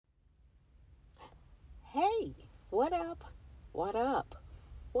What up? What up?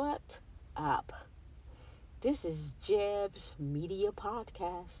 What up? This is Jeb's Media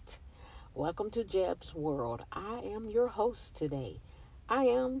Podcast. Welcome to Jeb's World. I am your host today. I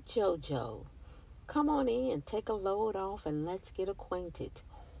am JoJo. Come on in, take a load off, and let's get acquainted.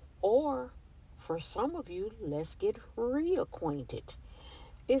 Or, for some of you, let's get reacquainted.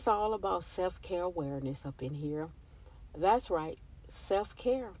 It's all about self care awareness up in here. That's right, self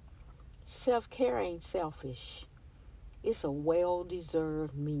care. Self care ain't selfish. It's a well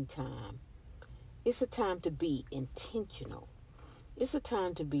deserved me time. It's a time to be intentional. It's a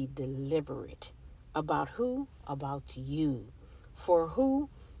time to be deliberate. About who? About you. For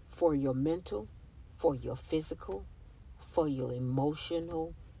who? For your mental, for your physical, for your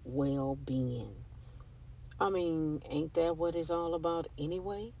emotional well being. Ain't that what it's all about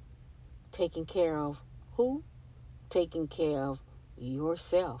anyway? Taking care of who? Taking care of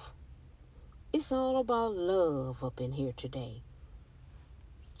yourself. It's all about love up in here today.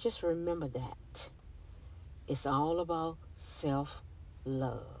 Just remember that. It's all about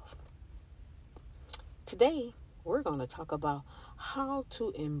self-love. Today, we're going to talk about how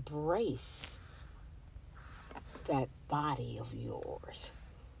to embrace that body of yours.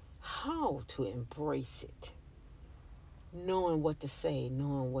 How to embrace it. Knowing what to say,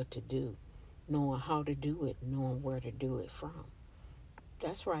 knowing what to do, knowing how to do it, knowing where to do it from.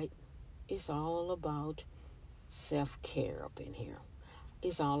 That's right. It's all about self-care up in here.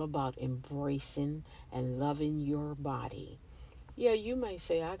 It's all about embracing and loving your body. Yeah, you may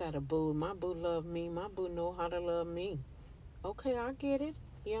say, I got a boo. My boo love me. My boo know how to love me. Okay, I get it.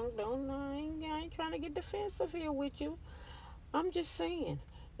 I ain't trying to get defensive here with you. I'm just saying,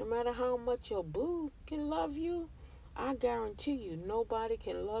 no matter how much your boo can love you, I guarantee you, nobody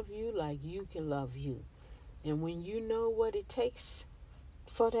can love you like you can love you. And when you know what it takes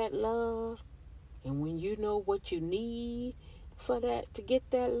for that love, and when you know what you need for that to get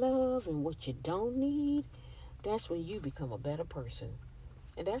that love and what you don't need, that's when you become a better person.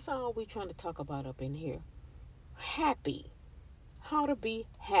 And that's all we're trying to talk about up in here. Happy. How to be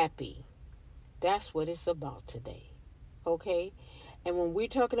happy. That's what it's about today. Okay? And when we're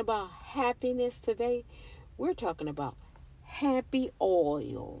talking about happiness today, we're talking about happy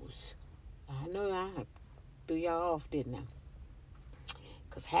oils. I know I threw y'all off, didn't I?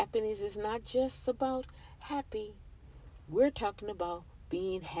 Because happiness is not just about happy. We're talking about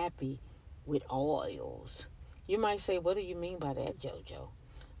being happy with oils. You might say, what do you mean by that, JoJo?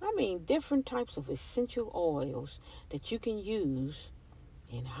 I mean different types of essential oils that you can use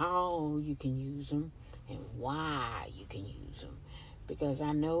and how you can use them and why you can use them. Because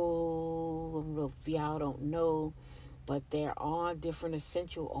I know if y'all don't know, but there are different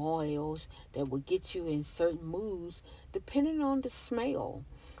essential oils that will get you in certain moods depending on the smell.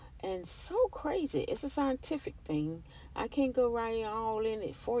 And so crazy. It's a scientific thing. I can't go right all in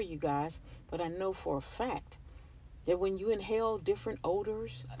it for you guys, but I know for a fact that when you inhale different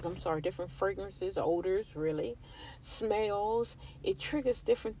fragrances, odors, really, smells, it triggers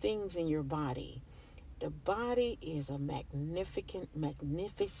different things in your body. The body is a magnificent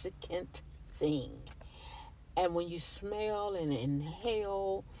thing. And when you smell and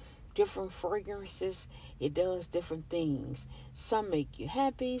inhale different fragrances, it does different things. Some make you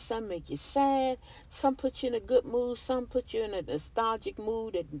happy, some make you sad, some put you in a good mood, some put you in a nostalgic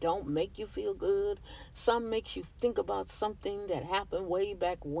mood that don't make you feel good, some makes you think about something that happened way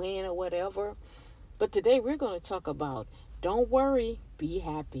back when or whatever. But today we're going to talk about don't worry, be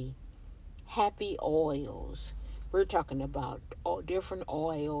happy. Happy oils. We're talking about all different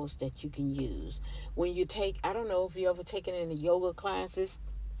oils that you can use. When you take, I don't know if you ever taken any yoga classes.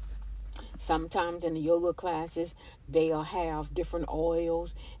 Sometimes in the yoga classes, they'll have different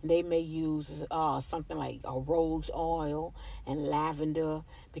oils. They may use something like a rose oil and lavender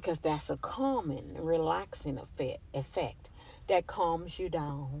because that's a calming, relaxing effect that calms you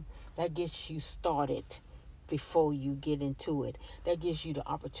down, that gets you started before you get into it. That gives you the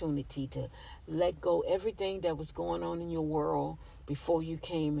opportunity to let go everything that was going on in your world before you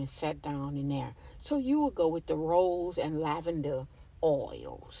came and sat down in there. So you will go with the rose and lavender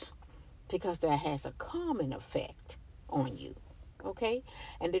oils because that has a calming effect on you. Okay?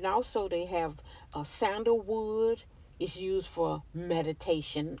 And then also they have sandalwood is used for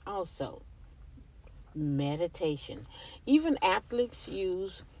meditation also. Meditation. Even athletes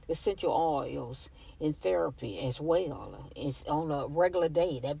use essential oils in therapy as well. It's on a regular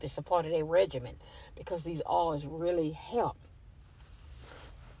day. That's a part of their regimen because these oils really help.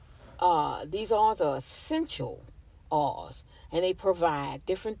 These oils are essential oils and they provide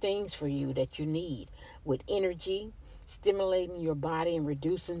different things for you that you need with energy, stimulating your body and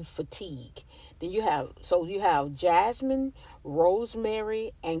reducing fatigue. Then you have jasmine,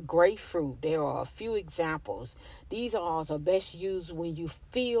 rosemary, and grapefruit. There are a few examples. These oils are best used when you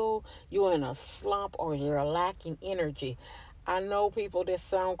feel you're in a slump or you're lacking energy. I know people that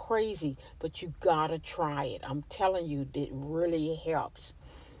sound crazy, but you gotta try it. I'm telling you, it really helps.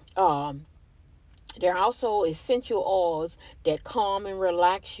 Um, there are also essential oils that calm and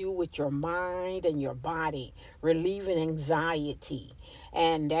relax you with your mind and your body, relieving anxiety.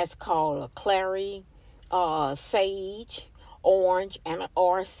 And that's called a clary, sage, orange, and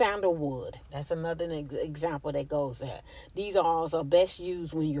or sandalwood. That's another example that goes there. These oils are best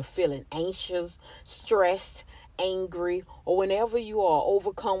used when you're feeling anxious, stressed, angry, or whenever you are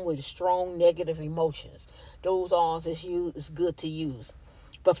overcome with strong negative emotions. Those oils is good to use.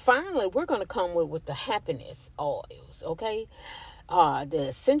 But finally, we're going to come with the happiness oils, okay? The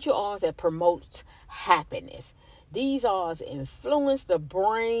essential oils that promote happiness. These oils influence the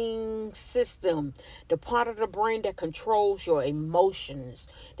brain system, the part of the brain that controls your emotions,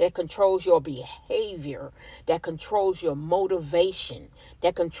 that controls your behavior, that controls your motivation,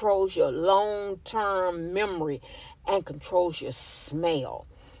 that controls your long-term memory, and controls your smell.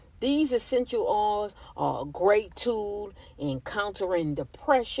 These essential oils are a great tool in countering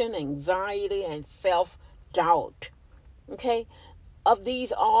depression, anxiety, and self doubt. Okay, of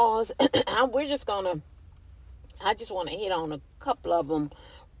these oils, we're just gonna. I just want to hit on a couple of them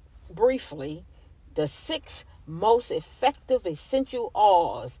briefly. The six most effective essential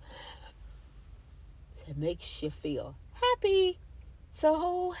oils that makes you feel happy,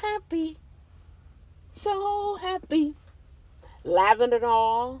 so happy, so happy. Lavender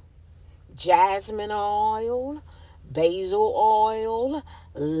oil, jasmine oil, basil oil,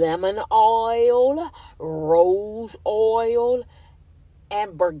 lemon oil, rose oil,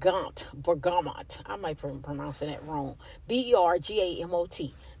 and bergamot. I might be pronouncing that wrong.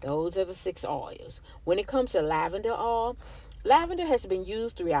 Bergamot. Those are the six oils. When it comes to lavender oil, lavender has been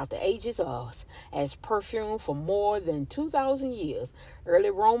used throughout the ages as perfume for more than 2,000 years.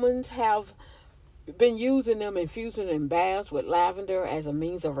 Early Romans have been using them, infusing in baths with lavender as a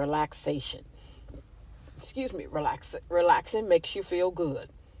means of relaxation. Relaxing makes you feel good.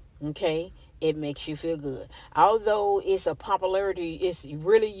 Okay, it makes you feel good. Although it's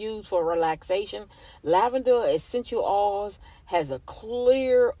really used for relaxation. Lavender essential oils has a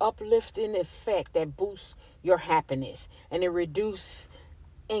clear uplifting effect that boosts your happiness and it reduces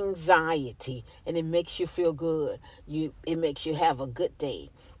anxiety and it makes you feel good. It makes you have a good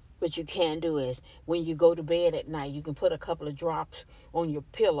day. What you can do is when you go to bed at night, you can put a couple of drops on your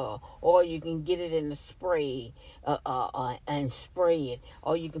pillow, or you can get it in the spray and spray it,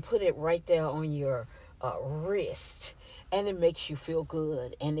 or you can put it right there on your wrist, and it makes you feel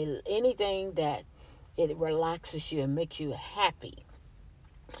good. And anything that it relaxes you and makes you happy.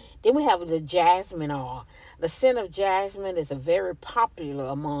 Then we have the jasmine oil. The scent of jasmine is a very popular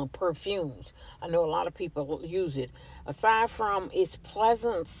among perfumes. I know a lot of people use it. Aside from its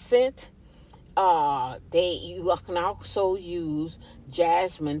pleasant scent, you can also use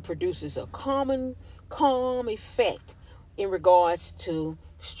jasmine produces a calm effect in regards to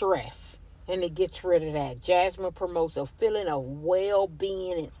stress, and it gets rid of that. Jasmine promotes a feeling of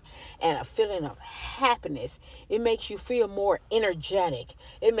well-being and a feeling of happiness. It makes you feel more energetic.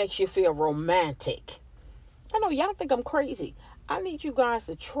 It makes you feel romantic. I know y'all think I'm crazy. I need you guys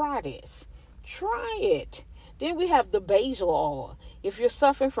to try this. Try it. Then we have the basil oil. If you're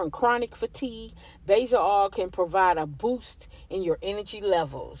suffering from chronic fatigue, basil oil can provide a boost in your energy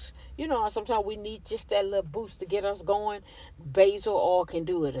levels. You know, sometimes we need just that little boost to get us going. Basil oil can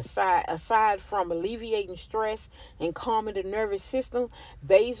do it. Aside from alleviating stress and calming the nervous system,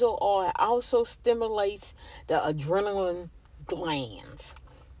 basil oil also stimulates the adrenaline glands.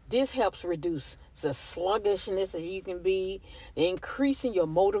 This helps reduce the sluggishness that you can be, increasing your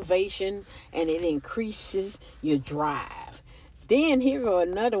motivation, and it increases your drive. Then here are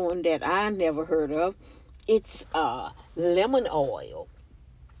another one that I never heard of. It's lemon oil.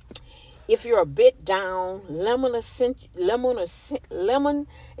 If you're a bit down, lemon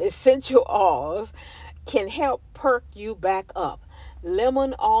essential oils can help perk you back up.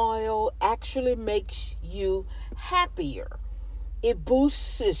 Lemon oil actually makes you happier. It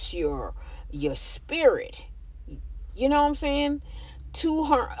boosts your spirit. You know what I'm saying?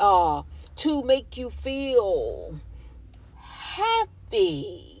 To make you feel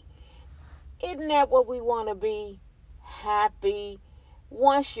happy. Isn't that what we want to be? Happy.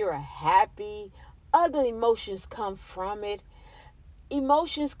 Once you're happy, other emotions come from it.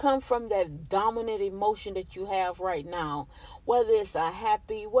 Emotions come from that dominant emotion that you have right now, whether it's a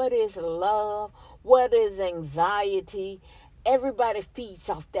happy, whether it's love, whether it's anxiety. Everybody feeds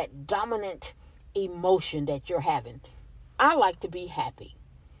off that dominant emotion that you're having. I like to be happy.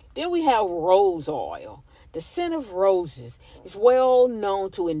 Then we have rose oil. The scent of roses is well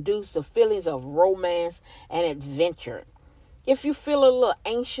known to induce the feelings of romance and adventure. If you feel a little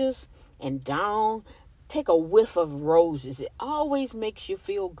anxious and down, take a whiff of roses. It always makes you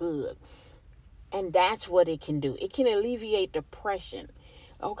feel good. And that's what it can do. It can alleviate depression.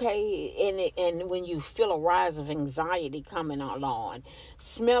 Okay, and when you feel a rise of anxiety coming along,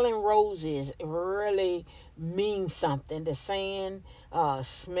 smelling roses really means something. The saying,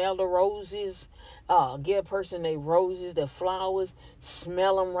 smell the roses, give a person their roses, their flowers,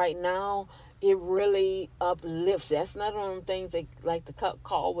 smell them right now. It really uplifts. That's not one of them things they like to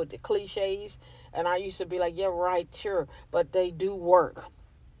call with the cliches. And I used to be like, yeah, right, sure. But they do work.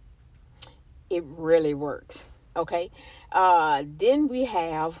 It really works. Okay. Then we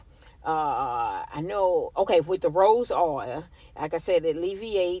have, I know, okay, with the rose oil, like I said, it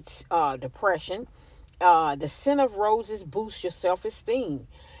alleviates depression. The scent of roses boosts your self esteem,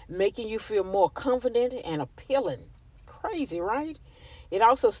 making you feel more confident and appealing. Crazy, right? It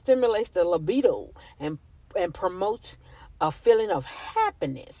also stimulates the libido and promotes a feeling of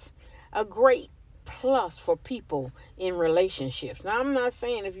happiness. A great plus for people in relationships. Now, I'm not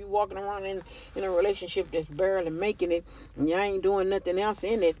saying if you're walking around in a relationship that's barely making it and you ain't doing nothing else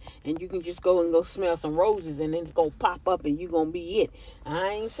in it and you can just go smell some roses and then it's going to pop up and you're going to be it. I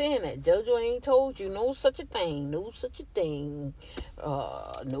ain't saying that. JoJo ain't told you no such a thing. No such a thing.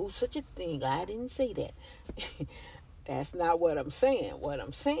 No such a thing. I didn't say that. That's not what I'm saying. What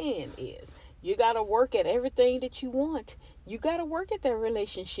I'm saying is you got to work at everything that you want. You got to work at that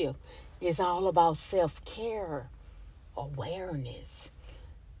relationship. It's all about self-care, awareness.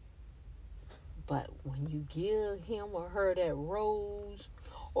 But when you give him or her that rose,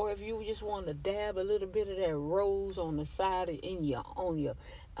 or if you just want to dab a little bit of that rose on the side on your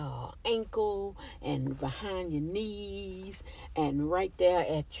ankle and behind your knees and right there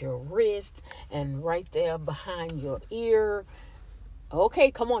at your wrist and right there behind your ear.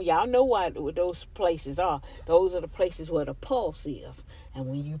 Okay, come on, y'all know what those places are. Those are the places where the pulse is. And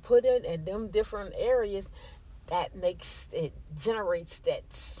when you put it in them different areas, it generates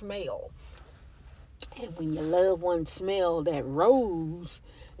that smell. And when your loved one smell that rose,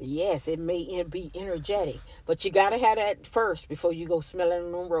 yes, it may be energetic. But you got to have that first before you go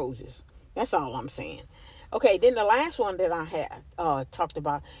smelling them roses. That's all I'm saying. Okay, then the last one that I had talked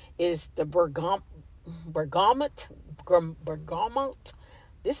about is the bergamot.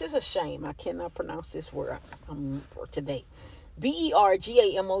 This is a shame. I cannot pronounce this word for today.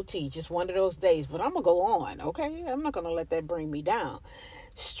 Bergamot. Just one of those days. But I'm going to go on, okay? I'm not going to let that bring me down.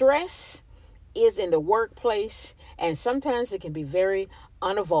 Stress is in the workplace, and sometimes it can be very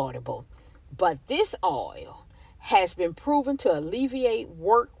unavoidable. But this oil has been proven to alleviate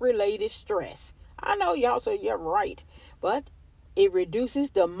work-related stress. I know y'all say, yeah, right. But it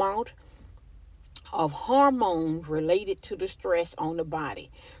reduces the amount of hormones related to the stress on the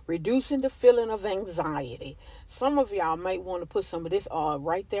body, reducing the feeling of anxiety. Some of y'all might want to put some of this oil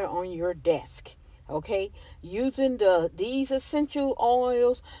right there on your desk. Okay, using these essential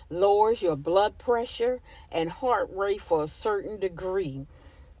oils lowers your blood pressure and heart rate for a certain degree,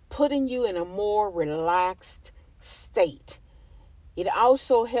 putting you in a more relaxed state. It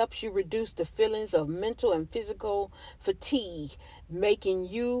also helps you reduce the feelings of mental and physical fatigue, making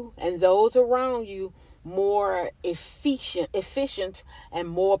you and those around you more efficient and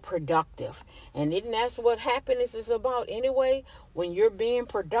more productive. And isn't that what happiness is about anyway? When you're being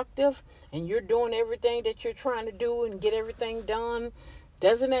productive and you're doing everything that you're trying to do and get everything done,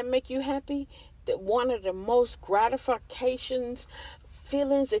 doesn't that make you happy? That one of the most gratifications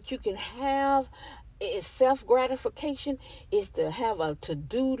feelings that you can have is self-gratification, is to have a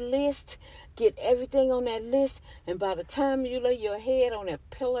to-do list, get everything on that list, and by the time you lay your head on that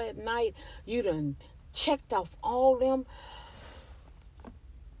pillow at night, you done checked off all them.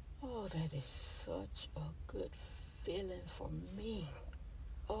 Oh, that is such a good feeling for me.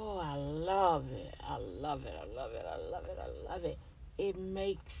 Oh, I love it. I love it. I love it. I love it. I love it. It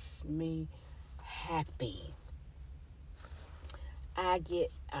makes me happy. I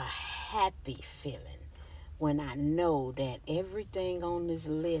get a happy feeling when I know that everything on this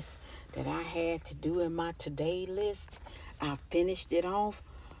list that I had to do in my today list, I finished it off.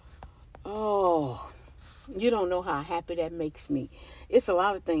 Oh, you don't know how happy that makes me. It's a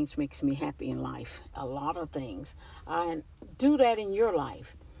lot of things makes me happy in life. A lot of things. And do that in your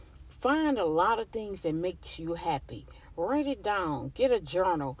life. Find a lot of things that makes you happy. Write it down. Get a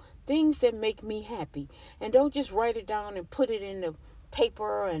journal. Things that make me happy. And don't just write it down and put it in the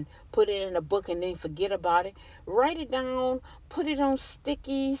paper and put it in a book and then forget about it. Write it down, put it on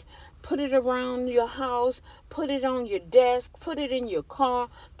stickies, put it around your house, put it on your desk, put it in your car,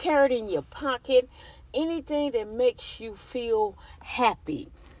 carry it in your pocket. Anything that makes you feel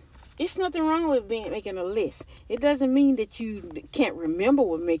happy. It's nothing wrong with making a list. It doesn't mean that you can't remember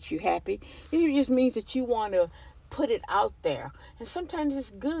what makes you happy. It just means that you want to put it out there. And sometimes it's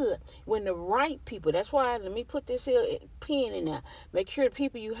good when the right people, that's why let me put this here pen in there. Make sure the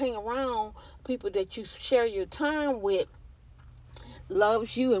people you hang around, people that you share your time with,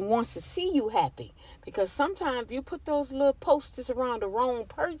 loves you and wants to see you happy. Because sometimes you put those little posters around the wrong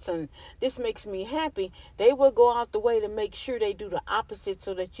person, this makes me happy, they will go out the way to make sure they do the opposite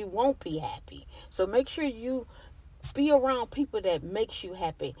so that you won't be happy. So make sure you be around people that makes you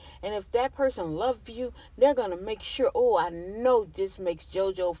happy. And if that person loves you, they're going to make sure, oh, I know this makes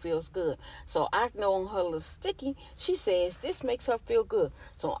JoJo feels good. So I know on her little sticky, she says this makes her feel good.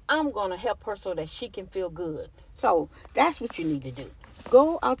 So I'm going to help her so that she can feel good. So that's what you need to do.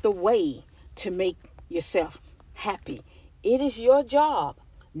 Go out the way to make yourself happy. It is your job,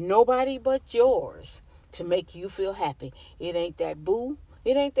 nobody but yours, to make you feel happy. It ain't that boo.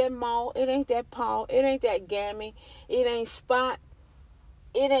 It ain't that Maul. It ain't that Paul. It ain't that Gammy. It ain't Spot.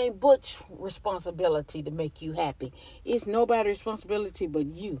 It ain't Butch responsibility to make you happy. It's nobody's responsibility but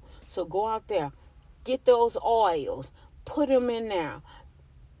you. So go out there. Get those oils. Put them in there.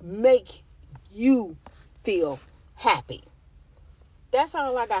 Make you feel happy. That's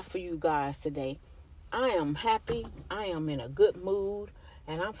all I got for you guys today. I am happy. I am in a good mood.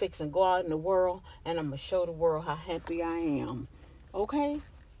 And I'm fixing to go out in the world. And I'm going to show the world how happy I am. Okay?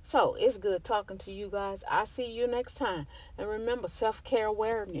 So, it's good talking to you guys. I'll see you next time. And remember, self-care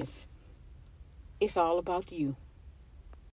awareness. It's all about you.